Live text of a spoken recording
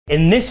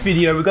In this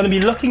video, we're going to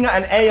be looking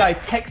at an AI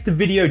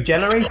text-to-video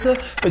generator,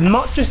 but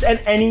not just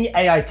any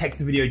AI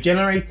text-to-video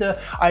generator.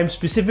 I am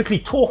specifically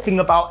talking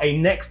about a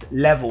next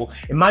level.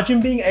 Imagine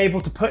being able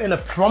to put in a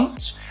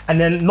prompt and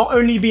then not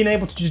only being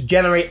able to just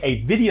generate a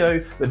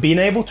video, but being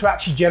able to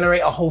actually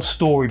generate a whole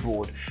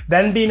storyboard.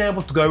 Then being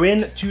able to go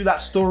into that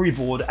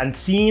storyboard and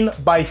scene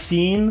by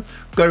scene,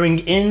 going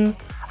in,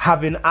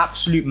 having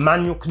absolute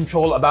manual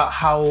control about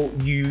how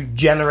you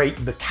generate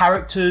the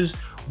characters,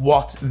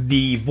 what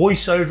the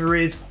voiceover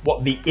is,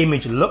 what the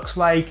image looks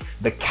like,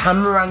 the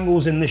camera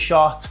angles in the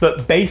shot,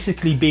 but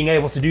basically being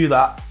able to do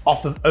that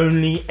off of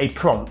only a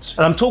prompt.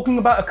 And I'm talking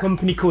about a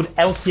company called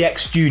LTX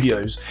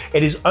Studios.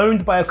 It is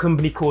owned by a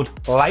company called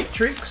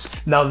Lightrix.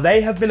 Now they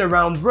have been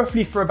around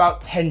roughly for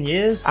about 10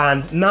 years,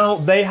 and now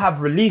they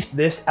have released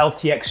this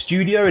LTX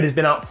Studio. It has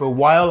been out for a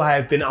while. I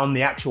have been on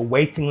the actual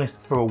waiting list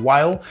for a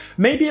while.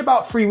 Maybe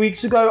about 3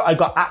 weeks ago, I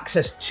got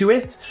access to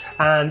it,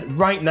 and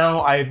right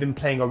now I have been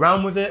playing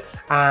around with it,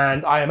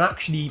 and I am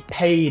actually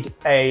paid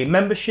a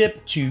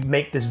membership to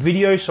make this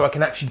video so I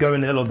can actually go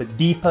in a little bit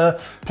deeper,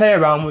 play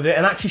around with it,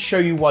 and actually show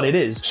you what it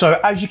is.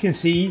 So as you can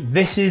see,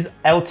 this is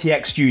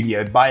LTX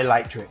Studio by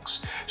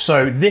Lightrix.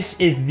 So this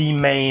is the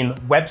main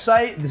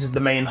website. This is the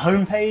main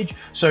homepage.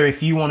 So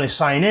if you want to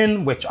sign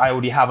in, which I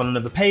already have on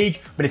another page,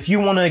 but if you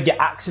want to get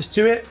access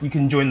to it, you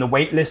can join the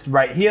waitlist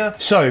right here.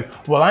 So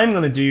what I'm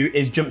going to do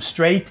is jump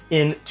straight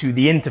into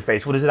the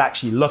interface. What does it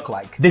actually look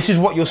like? This is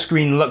what your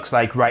screen looks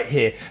like right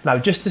here. Now,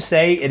 just to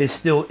say, it is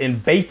still in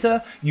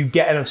beta. You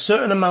get a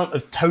certain amount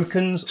of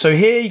tokens. So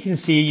here you can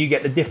see you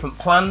get the different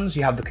plans.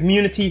 You have the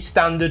community,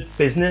 standard,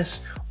 business,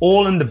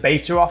 all in the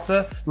beta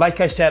offer.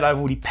 Like I said, I've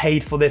already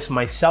paid for this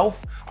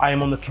myself. I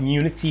am on the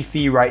community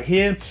fee right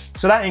here.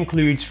 So that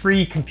includes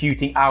free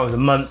computing hours a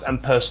month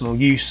and personal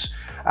use.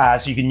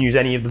 So you can use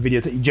any of the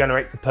videos that you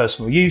generate for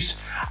personal use.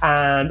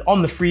 And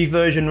on the free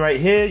version right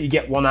here, you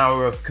get 1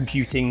 hour of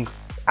computing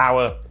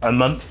hour a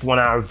month, 1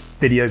 hour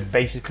video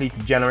basically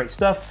to generate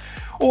stuff.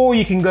 Or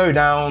you can go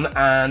down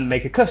and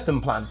make a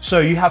custom plan. So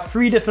you have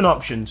 3 different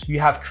options.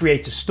 You have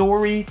create a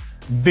story,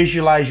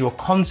 visualize your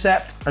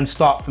concept, and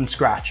start from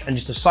scratch. And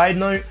just a side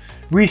note,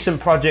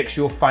 recent projects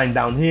you'll find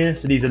down here.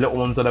 So these are little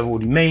ones that I've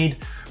already made.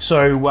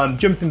 So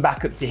jumping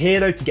back up to here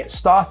though, to get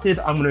started,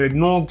 I'm gonna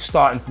ignore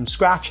starting from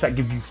scratch. That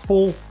gives you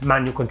full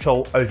manual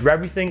control over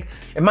everything.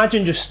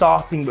 Imagine just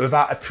starting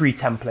without a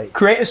pre-template.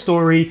 Create a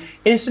story,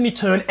 instantly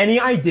turn any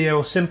idea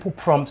or simple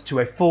prompt to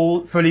a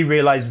fully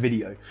realized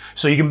video.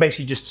 So you can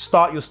basically just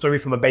start your story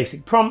from a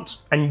basic prompt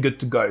and you're good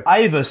to go.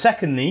 Either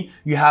secondly,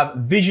 you have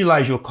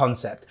visualize your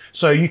concept.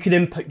 So you can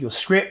input your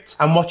script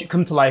and watch it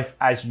come to life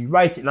as you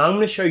write it. Now I'm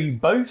gonna show you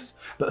both,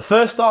 but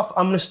first off,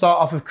 I'm gonna start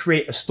off with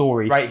create a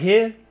story. Right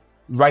here,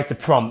 write a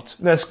prompt.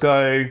 Let's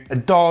go, a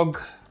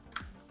dog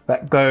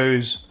that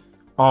goes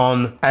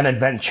on an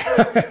adventure.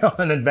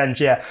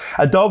 Yeah.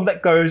 A dog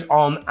that goes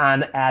on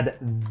an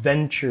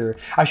adventure.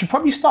 I should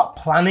probably start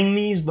planning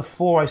these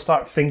before I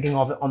start thinking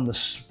of it on the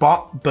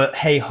spot, but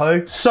hey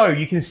ho. So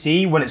you can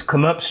see when it's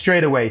come up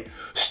straight away,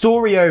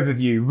 story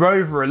overview.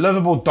 Rover, a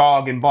lovable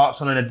dog,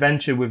 embarks on an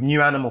adventure with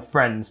new animal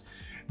friends.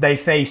 They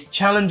face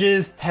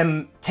challenges,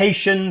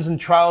 temptations, and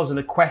trials in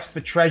a quest for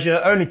treasure,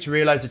 only to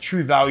realize the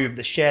true value of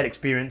the shared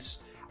experience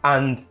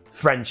and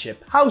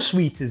friendship. How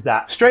sweet is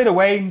that? Straight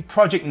away,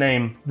 project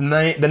name,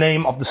 the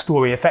name of the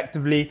story.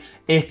 Effectively,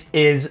 it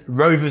is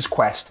Rover's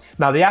Quest.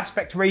 Now the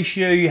aspect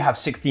ratio, you have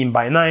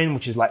 16:9,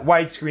 which is like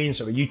widescreen,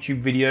 so a YouTube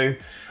video.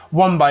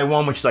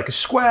 1:1, which is like a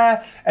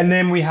square. And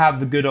then we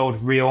have the good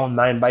old real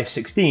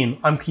 9:16.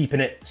 I'm keeping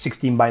it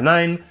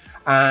 16:9.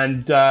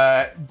 And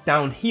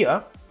down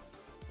here,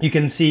 you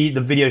can see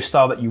the video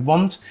style that you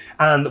want.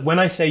 And when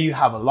I say you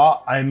have a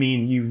lot, I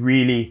mean you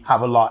really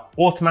have a lot.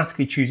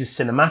 Automatically chooses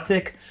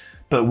cinematic,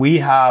 but we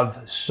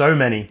have so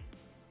many.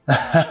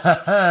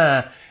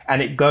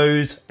 And it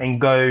goes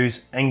and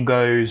goes and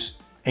goes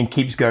and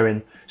keeps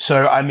going.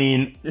 So, I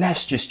mean,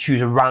 let's just choose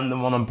a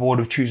random one on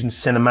board of choosing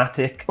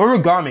cinematic.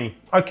 Origami,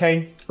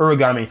 okay,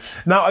 origami.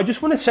 Now, I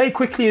just want to say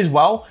quickly as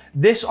well,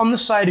 this on the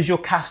side is your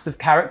cast of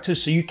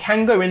characters, so you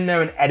can go in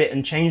there and edit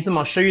and change them.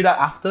 I'll show you that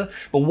after.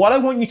 But what I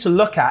want you to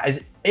look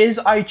at is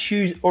I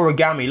choose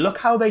origami, look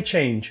how they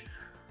change.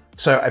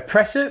 So I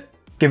press it,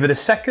 give it a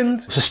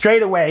second. So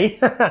straight away,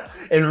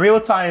 in real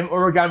time,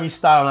 origami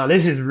style. Now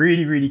this is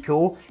really, really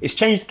cool. It's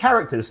changed the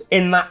characters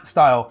in that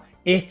style.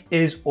 It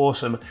is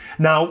awesome.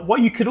 Now,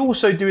 what you could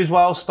also do as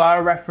well,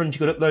 style reference,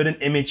 you could upload an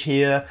image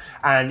here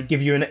and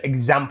give you an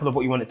example of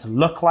what you want it to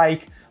look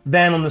like.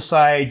 Then on the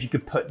side, you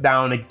could put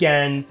down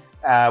again,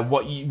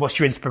 what's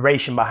your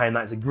inspiration behind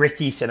that? Is it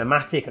gritty,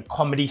 cinematic, a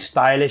comedy,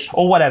 stylish,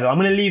 or whatever? I'm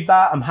gonna leave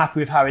that, I'm happy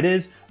with how it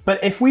is.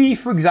 But if we,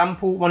 for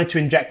example, wanted to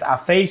inject our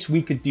face,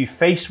 we could do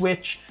face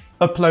switch,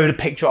 upload a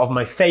picture of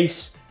my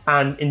face,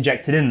 and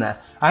inject it in there.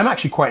 I'm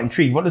actually quite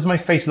intrigued. What does my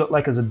face look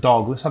like as a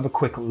dog? Let's have a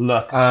quick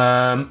look.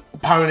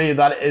 Apparently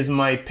that is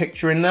my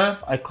picture in there.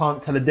 I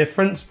can't tell a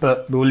difference,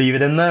 but we'll leave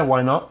it in there,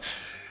 why not?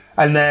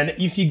 And then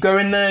if you go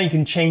in there, you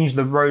can change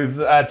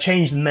the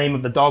change the name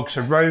of the dog.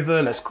 So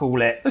Rover, let's call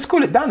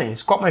it Danny.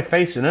 It's got my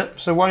face in it,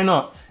 so why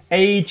not?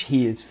 age,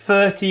 he is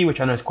 30,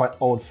 which I know is quite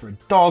old for a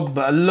dog,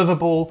 but a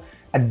lovable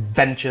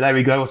adventure. There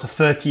we go. What's a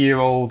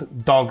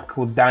 30-year-old dog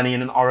called Danny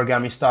in an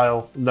origami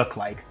style look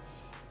like?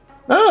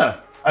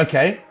 Ah,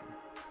 okay.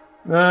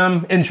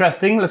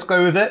 Interesting, let's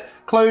go with it.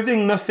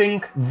 Clothing,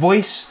 nothing.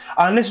 Voice,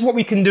 and this is what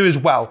we can do as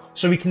well.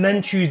 So we can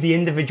then choose the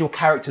individual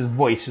character's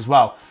voice as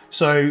well.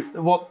 So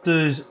what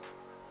does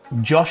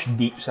Josh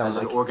Deep sound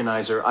like? As an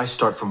organizer, I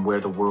start from where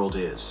the world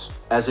is.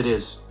 As it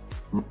is.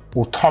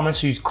 Or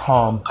Thomas, who's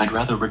calm. I'd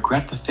rather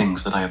regret the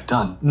things that I have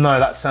done. No,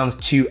 that sounds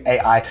too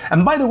AI.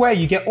 And by the way,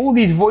 you get all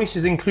these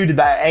voices included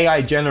that are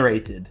AI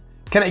generated.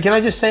 Can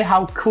I just say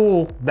how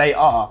cool they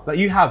are? Like,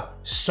 you have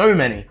so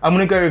many. I'm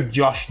gonna go with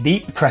Josh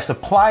Deep, press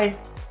apply.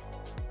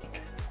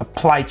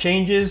 Apply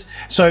changes.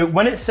 So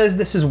when it says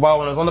this as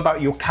well, and it's all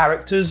about your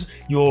characters,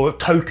 your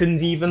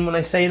tokens even when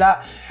I say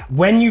that,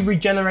 when you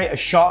regenerate a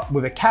shot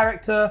with a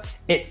character,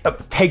 it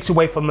takes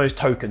away from those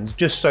tokens,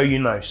 just so you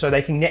know. So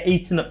they can get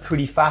eaten up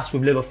pretty fast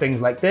with little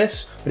things like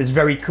this, but it's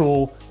very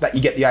cool that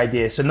you get the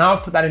idea. So now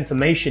I've put that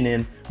information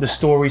in, the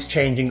story's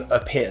changing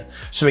up here.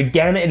 So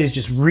again, it is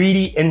just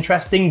really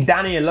interesting.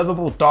 Danny, a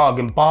lovable dog,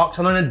 embarks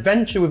on an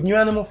adventure with new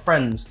animal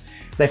friends.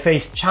 They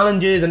face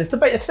challenges, and it's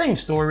the same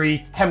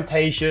story,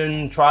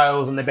 temptation,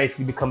 trials, and they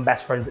basically become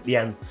best friends at the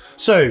end.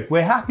 So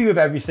we're happy with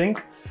everything.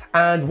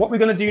 And what we're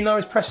gonna do now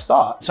is press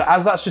start. So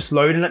as that's just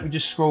loading, let me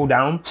just scroll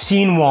down.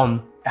 Scene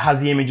 1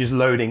 has the images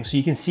loading. So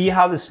you can see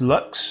how this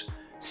looks.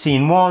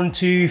 Scene 1,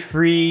 2,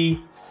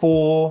 3,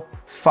 4,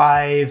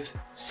 5,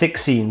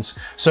 6 scenes.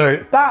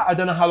 So that, I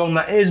don't know how long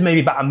that is,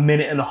 maybe about a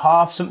minute and a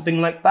half, something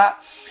like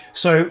that.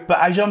 So, but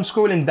as I'm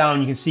scrolling down,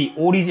 you can see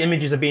all these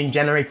images are being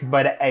generated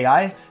by the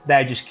AI.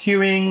 They're just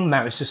queuing,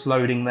 now it's just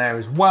loading there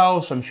as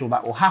well, so I'm sure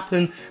that will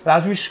happen. But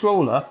as we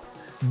scroll up,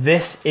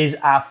 this is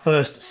our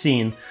first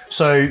scene.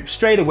 So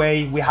straight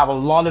away, we have a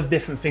lot of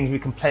different things we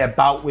can play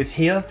about with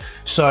here.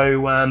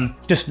 So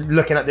just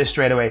looking at this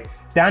straight away,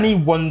 Danny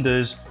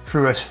wanders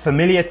through a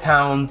familiar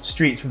town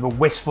streets with a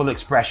wistful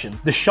expression.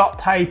 The shot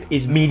type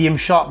is medium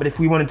shot, but if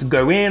we wanted to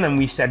go in and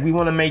we said we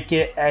want to make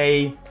it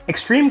a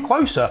extreme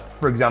close-up,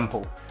 for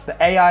example, the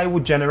AI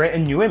will generate a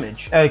new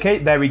image. Okay,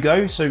 there we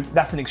go. So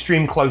that's an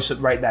extreme close-up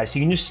right there. So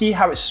you can just see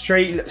how it's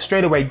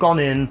straight away gone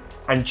in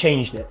and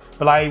changed it.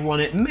 But I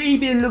want it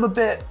maybe a little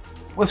bit,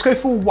 let's go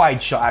for a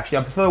wide shot actually.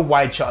 I prefer a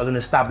wide shot as an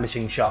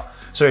establishing shot.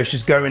 So it's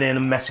just going in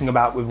and messing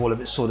about with all of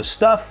its sort of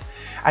stuff.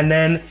 And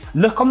then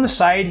look on the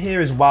side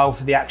here as well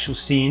for the actual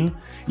scene.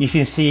 You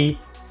can see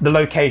the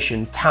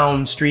location,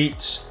 town,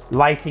 streets,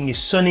 lighting is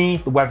sunny,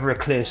 the weather a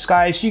clear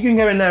sky. So you can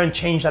go in there and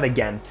change that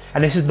again.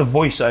 And this is the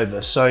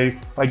voiceover. So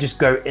if I just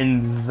go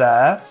in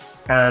there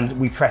and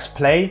we press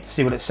play,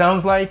 see what it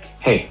sounds like.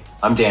 Hey,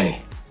 I'm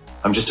Danny.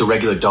 I'm just a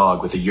regular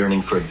dog with a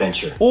yearning for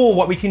adventure. Or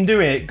what we can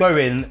do go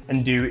in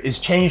and do is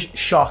change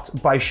shot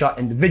by shot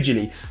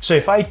individually. So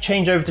if I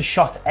change over to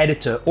shot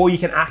editor, or you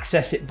can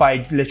access it by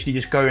literally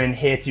just going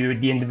here to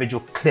the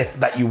individual clip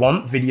that you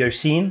want, video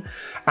scene,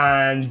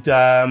 and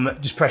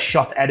just press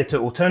shot editor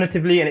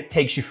alternatively and it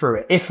takes you through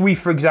it. If we,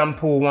 for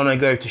example, want to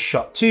go to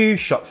shot 2,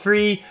 shot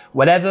 3,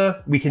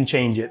 whatever, we can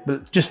change it.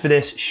 But just for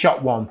this,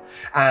 shot 1.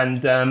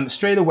 And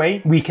straight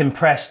away, we can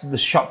press the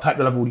shot type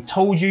that I've already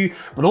told you,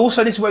 but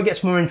also this is where it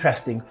gets more interesting.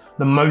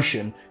 The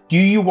motion. Do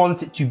you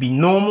want it to be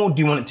normal?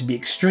 Do you want it to be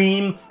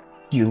extreme?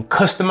 Do you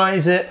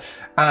customize it?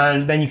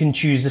 And then you can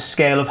choose the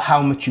scale of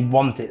how much you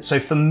want it.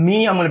 So for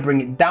me, I'm going to bring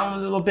it down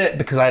a little bit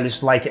because I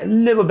just like it a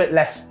little bit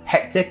less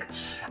hectic.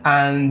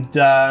 And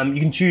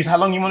you can choose how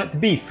long you want it to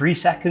be, 3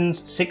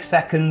 seconds, 6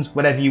 seconds,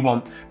 whatever you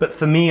want. But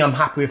for me, I'm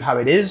happy with how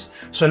it is.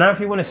 So now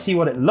if you want to see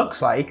what it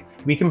looks like,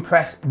 we can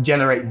press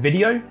generate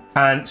video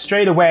and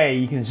straight away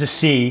you can just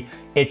see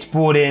it's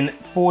brought in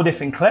 4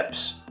 different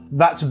clips.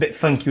 That's a bit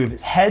funky with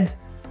its head.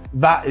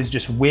 That is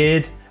just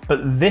weird.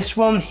 But this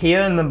one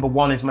here, number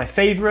 1, is my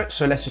favorite.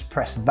 So let's just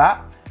press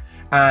that.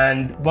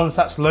 And once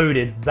that's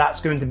loaded,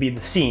 that's going to be the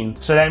scene.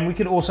 So then we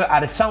could also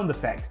add a sound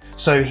effect.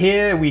 So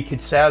here we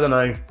could say, I don't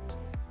know,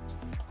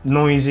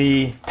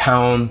 noisy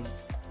town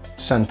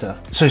center.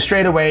 So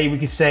straight away we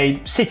could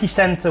say city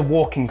center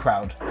walking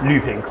crowd,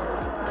 looping.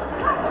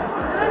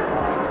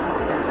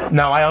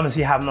 Now I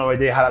honestly have no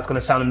idea how that's going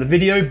to sound in the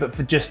video, but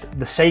for just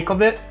the sake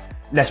of it,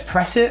 let's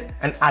press it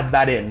and add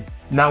that in.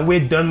 Now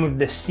we're done with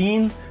this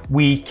scene.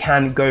 We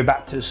can go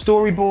back to the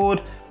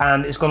storyboard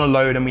and it's gonna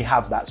load and we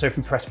have that. So if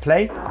we press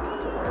play,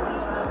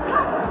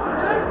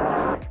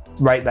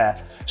 right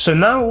there. So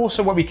now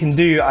also what we can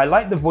do, I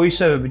like the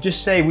voiceover, but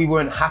just say we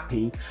weren't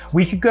happy.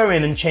 We could go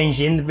in and change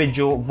the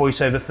individual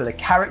voiceover for the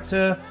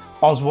character,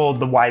 Oswald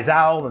the Wise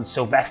Owl and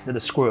Sylvester the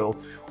Squirrel,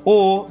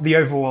 or the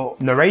overall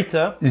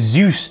narrator,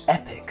 Zeus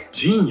Epic.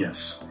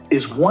 Genius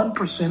is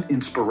 1%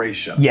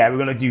 inspiration. Yeah, we're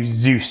gonna do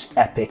Zeus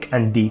Epic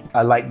and Deep.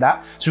 I like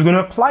that. So we're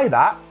gonna apply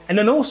that. And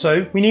then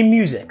also we need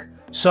music.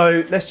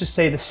 So let's just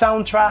say the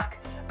soundtrack,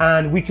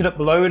 and we could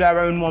upload our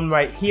own one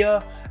right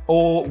here,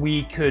 or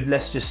we could,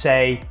 let's just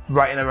say,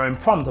 write in our own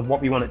prompt of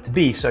what we want it to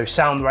be. So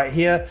sound right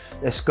here,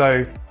 let's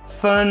go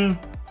fun,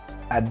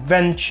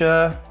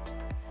 adventure,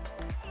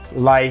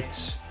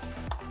 light,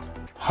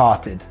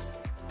 hearted.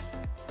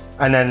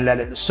 and then let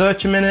it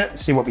search a minute,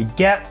 see what we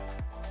get.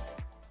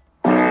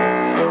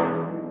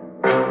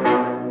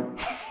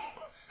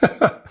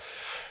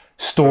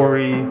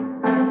 Story.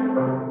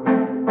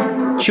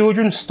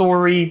 Children's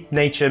story,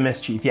 nature,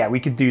 mischief. Yeah, we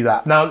could do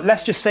that. Now,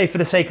 let's just say for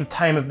the sake of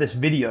time of this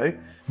video,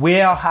 we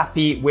are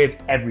happy with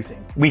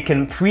everything. We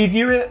can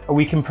preview it or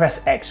we can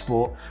press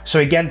export. So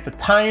again, for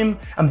time,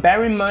 and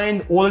bear in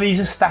mind, all of these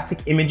are static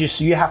images,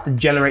 so you have to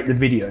generate the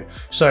video.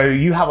 So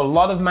you have a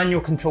lot of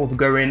manual control to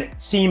go in,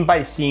 scene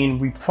by scene,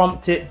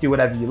 reprompt it, do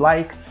whatever you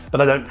like,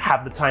 but I don't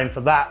have the time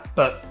for that,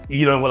 but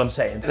you know what I'm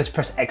saying. Let's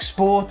press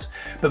export.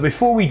 But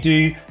before we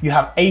do, you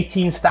have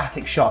 18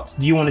 static shots.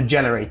 Do you want to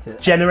generate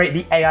it? Generate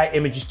the AI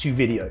images to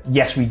video.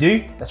 Yes, we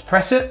do. Let's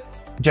press it.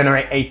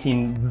 Generate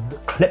 18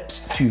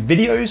 clips to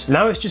videos.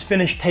 Now it's just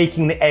finished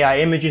taking the AI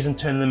images and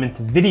turning them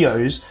into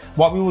videos.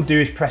 What we will do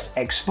is press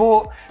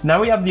export.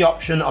 Now we have the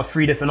option of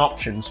 3 different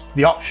options.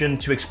 The option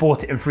to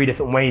export it in 3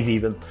 different ways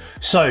even.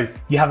 So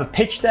you have a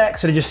pitch deck.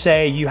 So to just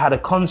say you had a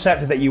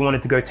concept that you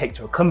wanted to go take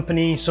to a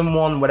company,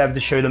 someone, whatever, to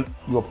show them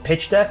your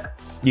pitch deck.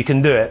 You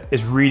can do it.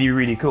 It's really,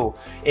 really cool.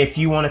 If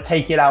you want to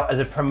take it out as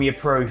a Premiere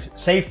Pro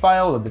save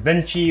file or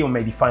DaVinci or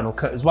maybe Final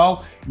Cut as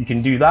well, you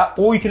can do that.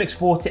 Or you can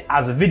export it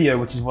as a video,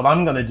 which is what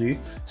I'm going to do.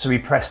 So we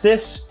press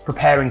this,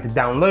 preparing to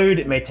download.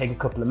 It may take a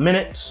couple of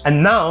minutes.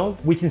 And now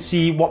we can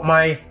see what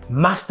my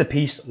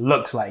masterpiece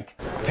looks like.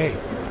 Hey,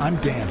 I'm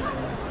Danny.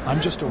 I'm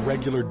just a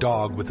regular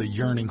dog with a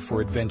yearning for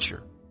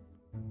adventure.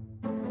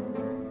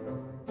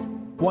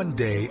 One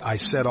day, I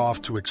set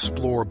off to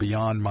explore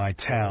beyond my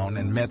town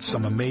and met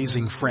some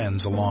amazing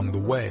friends along the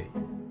way.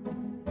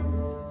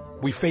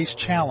 We faced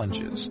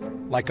challenges,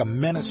 like a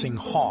menacing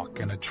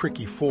hawk in a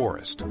tricky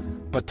forest,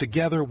 but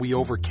together we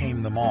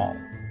overcame them all.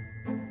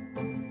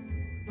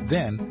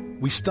 Then,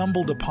 we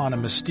stumbled upon a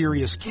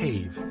mysterious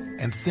cave,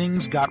 and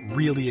things got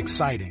really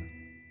exciting.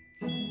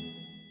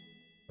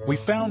 We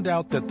found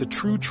out that the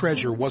true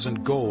treasure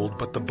wasn't gold,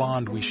 but the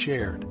bond we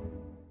shared.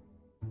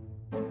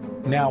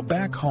 Now,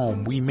 back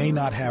home, we may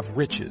not have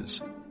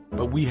riches,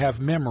 but we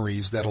have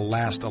memories that'll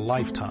last a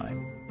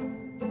lifetime.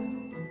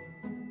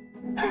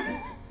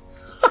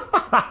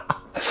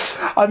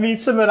 I mean,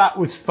 some of that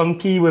was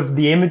funky with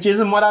the images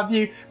and what have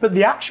you, but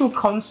the actual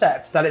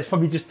concept that it's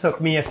probably just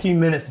took me a few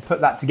minutes to put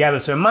that together.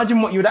 So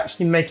imagine what you would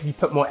actually make if you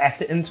put more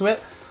effort into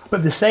it.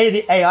 But to say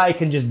the AI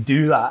can just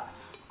do that,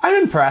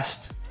 I'm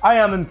impressed. I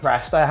am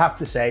impressed, I have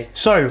to say.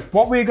 So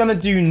what we're gonna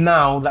do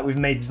now that we've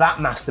made that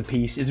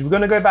masterpiece is we're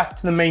gonna go back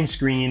to the main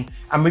screen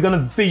and we're gonna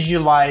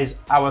visualize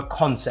our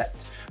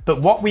concept. But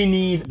what we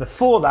need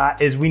before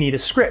that is we need a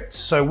script.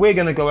 So we're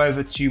gonna go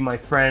over to my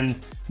friend,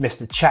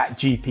 Mr.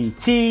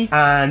 ChatGPT,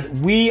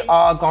 and we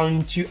are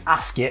going to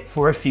ask it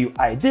for a few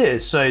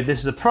ideas. So this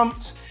is a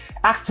prompt: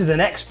 act as an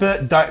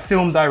expert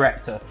film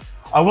director.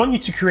 I want you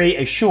to create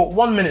a short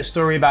 1-minute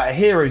story about a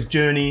hero's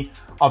journey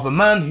of a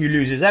man who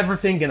loses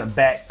everything in a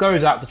bet,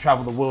 goes out to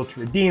travel the world to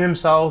redeem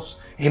himself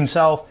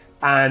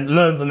and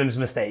learn from his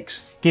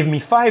mistakes. Give me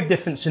 5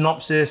 different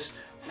synopses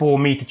for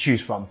me to choose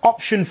from.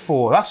 Option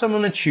 4, that's what I'm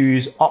gonna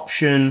choose,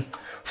 option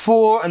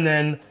 4, and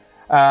then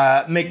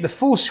make the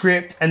full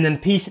script and then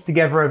piece it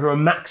together over a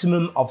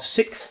maximum of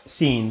 6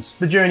 scenes.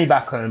 The journey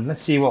back home,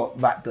 let's see what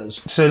that does.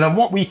 So now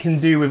what we can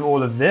do with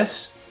all of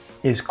this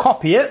is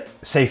copy it,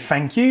 say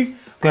thank you,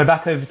 go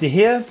back over to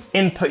here,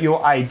 input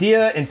your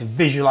idea into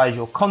visualize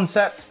your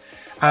concept,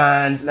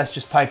 and let's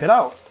just type it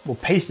out. We'll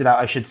paste it out,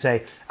 I should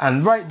say.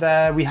 And right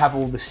there, we have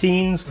all the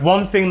scenes.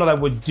 One thing that I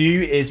would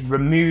do is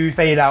remove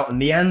fade out in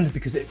the end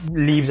because it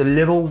leaves a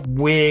little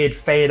weird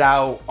fade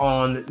out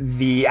on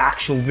the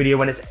actual video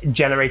when it's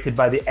generated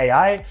by the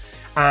AI.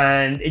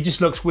 And it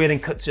just looks weird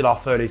and cuts it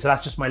off early. So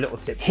that's just my little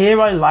tip.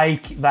 Here I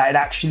like that it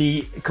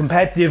actually,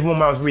 compared to the other one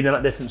where I was reading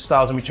out different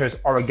styles and we chose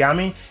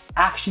origami,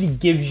 actually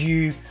gives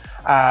you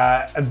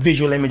a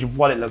visual image of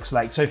what it looks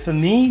like. So for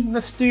me,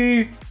 let's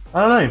do, I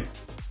don't know,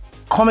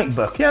 comic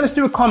book. Yeah, let's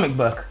do a comic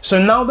book. So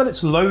now that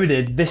it's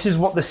loaded, this is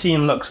what the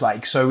scene looks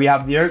like. So we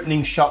have the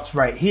opening shots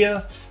right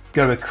here,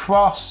 go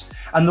across.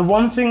 And the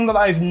one thing that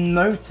I've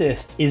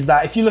noticed is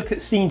that if you look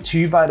at scene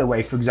 2, by the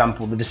way, for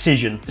example, the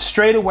decision,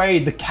 straight away,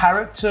 the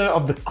character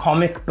of the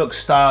comic book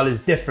style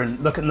is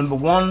different. Look at number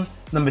 1,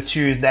 number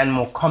 2 is then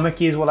more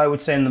comic-y is what I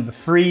would say, and number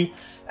 3.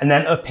 And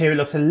then up here, it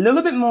looks a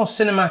little bit more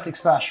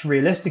cinematic /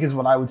 realistic is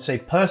what I would say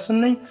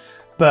personally,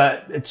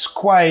 but it's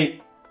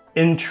quite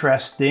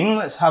interesting.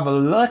 Let's have a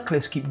look,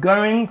 let's keep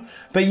going.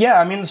 But yeah,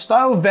 I mean, the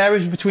style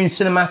varies between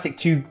cinematic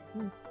to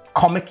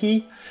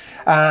comic-y.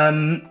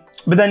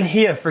 But then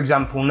here, for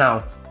example,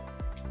 now,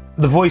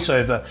 the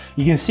voiceover,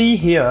 you can see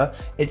here,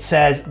 it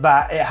says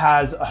that it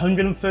has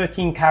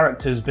 113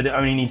 characters, but it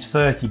only needs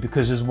 30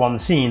 because there's one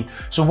scene.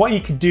 So what you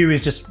could do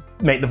is just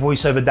make the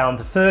voiceover down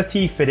to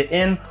 30, fit it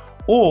in,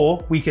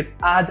 or we could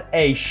add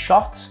a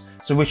shot,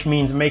 so which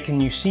means make a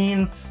new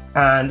scene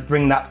and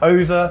bring that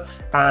over.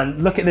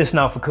 And look at this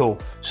now for cool.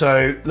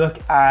 So look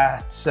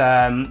at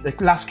the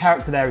last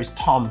character there is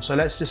Tom. So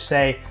let's just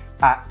say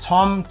at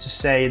Tom to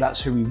say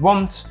that's who we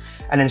want.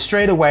 And then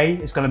straight away,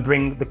 it's gonna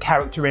bring the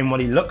character in what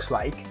he looks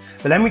like.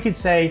 But then we could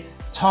say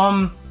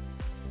Tom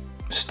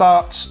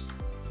starts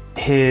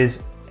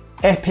his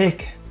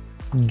epic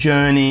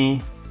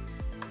journey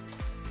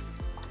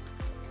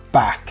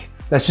back.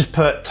 Let's just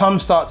put Tom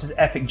starts his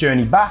epic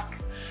journey back,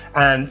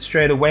 and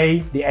straight away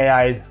the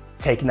AI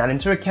taking that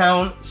into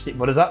account, see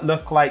what does that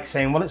look like,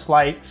 saying what it's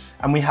like,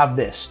 and we have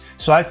this.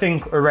 So I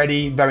think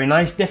already very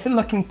nice, different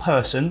looking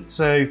person.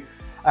 So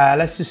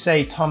let's just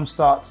say Tom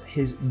starts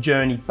his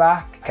journey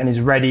back and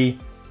is ready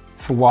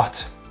for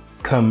what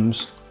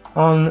comes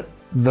on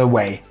the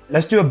way.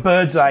 Let's do a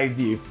bird's eye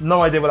view.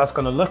 No idea what that's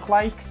gonna look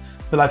like,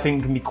 but I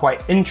think it can be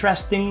quite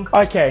interesting.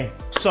 Okay,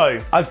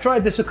 so I've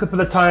tried this a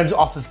couple of times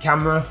off of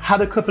camera,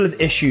 had a couple of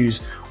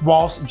issues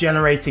whilst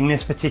generating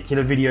this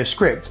particular video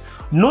script.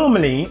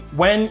 Normally,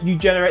 when you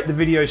generate the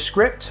video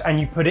script and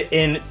you put it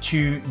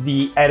into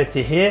the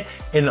editor here,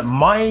 in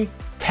my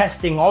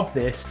testing of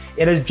this,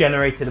 it has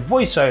generated a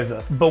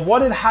voiceover. But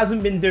what it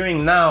hasn't been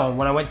doing now,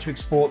 when I went to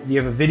export the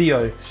other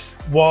video,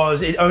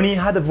 was it only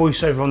had a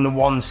voiceover on the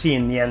one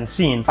scene, the end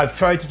scene. I've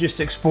tried to just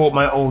export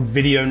my old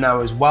video now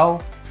as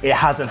well. It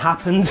hasn't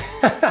happened.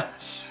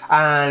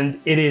 And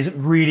it is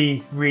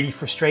really, really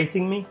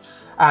frustrating me.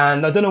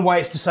 And I don't know why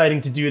it's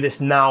deciding to do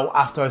this now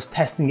after I was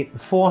testing it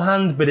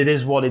beforehand, but it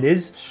is what it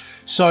is.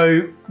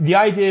 So the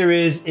idea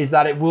is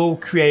that it will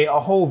create a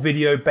whole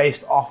video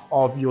based off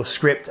of your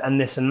script and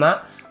this and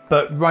that.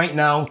 But right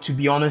now, to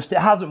be honest, it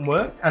hasn't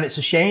worked and it's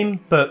a shame,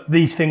 but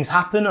these things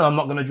happen and I'm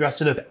not gonna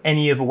dress it up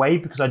any other way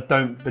because I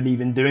don't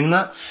believe in doing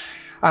that.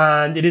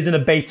 And it is in a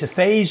beta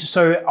phase.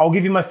 So I'll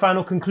give you my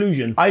final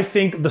conclusion. I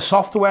think the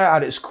software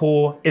at its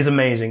core is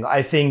amazing.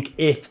 I think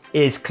it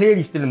is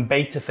clearly still in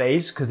beta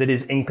phase because it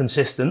is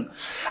inconsistent,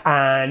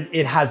 and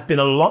it has been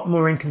a lot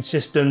more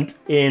inconsistent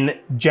in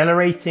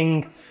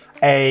generating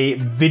a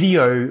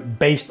video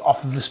based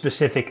off of a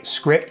specific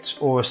script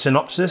or a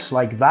synopsis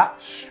like that.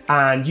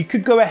 And you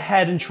could go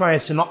ahead and try a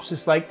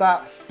synopsis like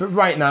that, but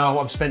right now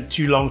I've spent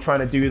too long trying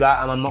to do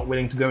that and I'm not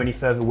willing to go any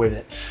further with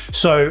it.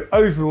 So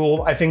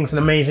overall, I think it's an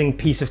amazing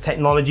piece of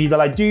technology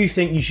that I do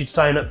think you should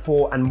sign up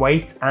for and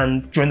wait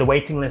and join the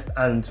waiting list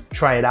and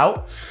try it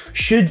out.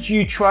 Should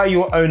you try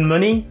your own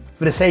money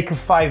for the sake of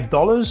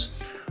 $5?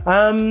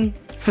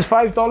 For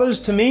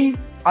 $5 to me,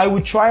 I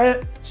would try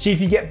it, see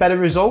if you get better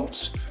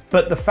results.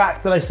 But the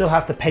fact that I still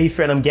have to pay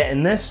for it and I'm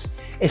getting this,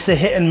 it's a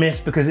hit and miss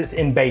because it's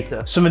in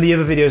beta. Some of the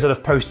other videos that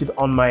I've posted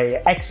on my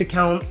X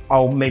account,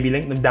 I'll maybe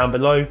link them down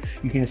below.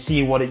 You can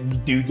see what you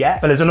do get.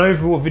 But there's an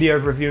overall video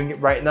of reviewing it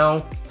right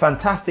now.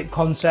 Fantastic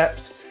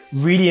concept,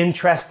 really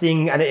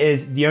interesting, and it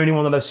is the only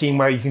one that I've seen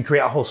where you can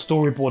create a whole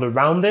storyboard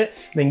around it,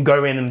 then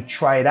go in and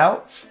try it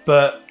out.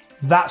 But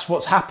that's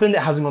what's happened.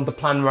 It hasn't gone to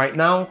plan right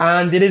now,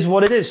 and it is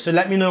what it is. So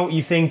let me know what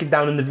you think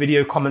down in the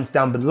video comments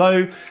down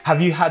below.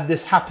 Have you had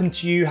this happen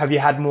to you? Have you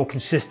had more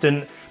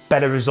consistent,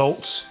 better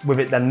results with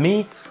it than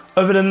me?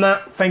 Other than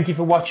that, thank you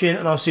for watching,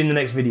 and I'll see you in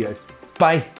the next video. Bye.